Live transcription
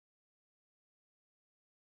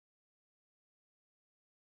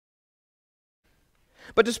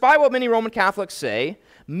But despite what many Roman Catholics say,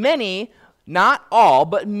 many, not all,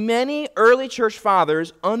 but many early church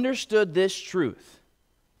fathers understood this truth.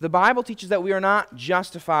 The Bible teaches that we are not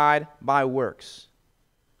justified by works.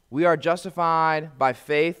 We are justified by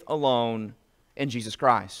faith alone in Jesus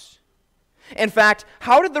Christ. In fact,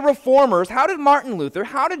 how did the Reformers, how did Martin Luther,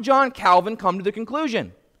 how did John Calvin come to the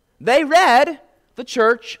conclusion? They read the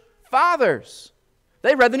church fathers.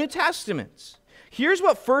 They read the New Testaments. Here's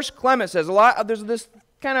what First Clement says. There's this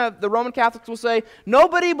kind of, the Roman Catholics will say,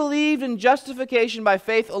 nobody believed in justification by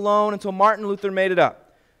faith alone until Martin Luther made it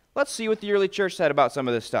up. Let's see what the early church said about some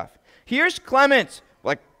of this stuff. Here's Clement,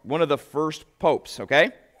 like one of the first popes,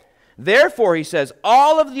 okay? Therefore, he says,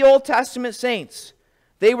 all of the Old Testament saints,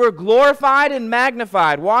 they were glorified and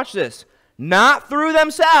magnified, watch this, not through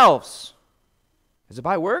themselves, is it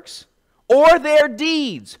by works? Or their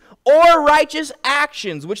deeds, or righteous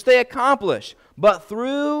actions which they accomplish, but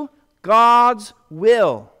through God's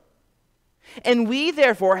will. And we,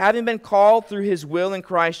 therefore, having been called through his will in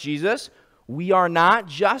Christ Jesus, we are not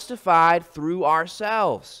justified through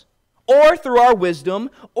ourselves, or through our wisdom,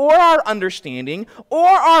 or our understanding, or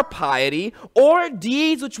our piety, or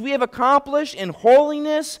deeds which we have accomplished in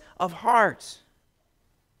holiness of heart,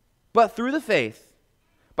 but through the faith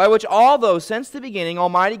by which all those since the beginning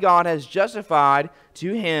Almighty God has justified,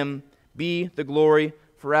 to him be the glory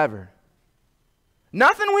forever.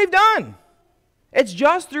 Nothing we've done. It's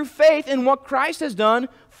just through faith in what Christ has done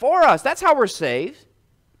for us. That's how we're saved.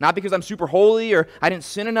 Not because I'm super holy, or I didn't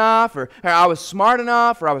sin enough, or I was smart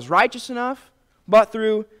enough, or I was righteous enough, but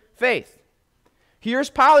through faith. Here's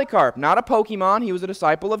Polycarp, not a Pokemon. He was a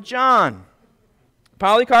disciple of John.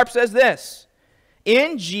 Polycarp says this,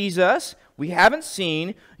 in Jesus we haven't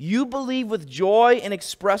seen, you believe with joy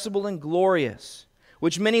inexpressible and glorious,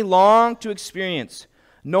 which many long to experience,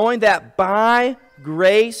 knowing that by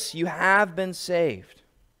grace you have been saved,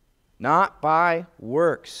 not by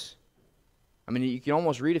works. I mean, you can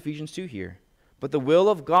almost read Ephesians 2 here. But the will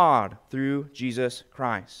of God through Jesus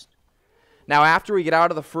Christ. Now, after we get out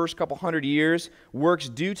of the first couple hundred years, works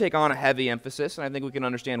do take on a heavy emphasis, and I think we can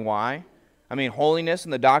understand why. I mean, holiness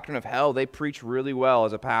and the doctrine of hell, they preach really well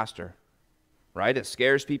as a pastor. Right? It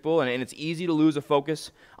scares people, and it's easy to lose a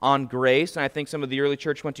focus on grace, and I think some of the early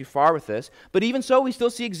church went too far with this. But even so, we still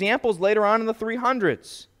see examples later on in the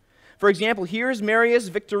 300s. For example, here's Marius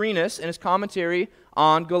Victorinus in his commentary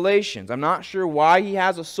on Galatians. I'm not sure why he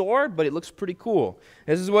has a sword, but it looks pretty cool.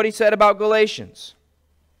 This is what he said about Galatians.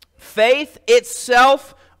 Faith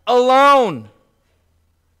itself alone.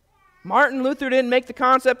 Martin Luther didn't make the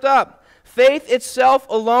concept up. Faith itself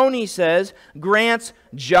alone, he says, grants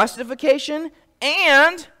justification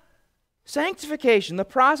and sanctification, the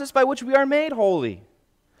process by which we are made holy.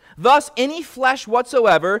 Thus, any flesh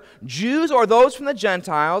whatsoever, Jews or those from the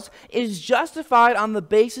Gentiles, is justified on the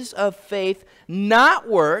basis of faith, not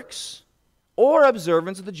works or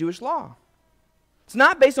observance of the Jewish law. It's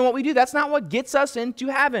not based on what we do. That's not what gets us into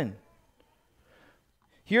heaven.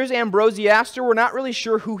 Here's Ambrosiaster. We're not really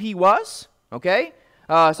sure who he was, okay?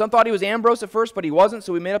 Some thought he was Ambrose at first, but he wasn't,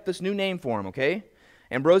 so we made up this new name for him, okay?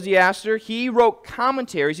 Ambrosiaster, he wrote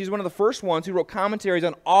commentaries. He's one of the first ones who wrote commentaries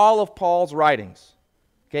on all of Paul's writings.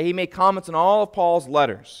 Okay, he made comments on all of Paul's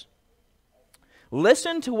letters.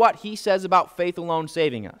 Listen to what he says about faith alone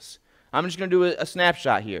saving us. I'm just going to do a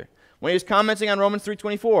snapshot here. When he was commenting on Romans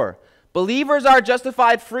 3:24, believers are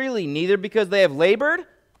justified freely, neither because they have labored,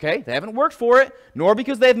 okay, they haven't worked for it, nor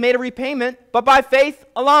because they have made a repayment, but by faith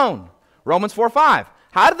alone. Romans 4:5,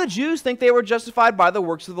 how did the Jews think they were justified by the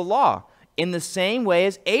works of the law? In the same way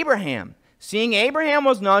as Abraham, seeing Abraham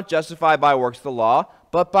was not justified by works of the law,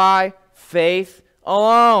 but by faith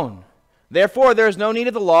alone. Therefore, there is no need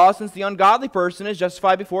of the law, since the ungodly person is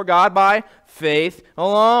justified before God by faith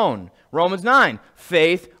alone. Romans 9,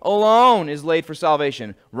 faith alone is laid for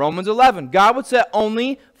salvation. Romans 11, God would set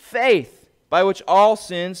only faith, by which all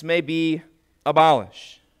sins may be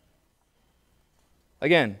abolished.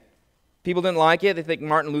 Again, people didn't like it. They think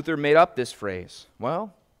Martin Luther made up this phrase.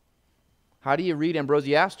 Well, how do you read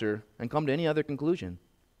Ambrosiaster and come to any other conclusion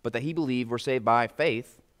but that he believed we're saved by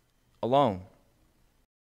faith alone?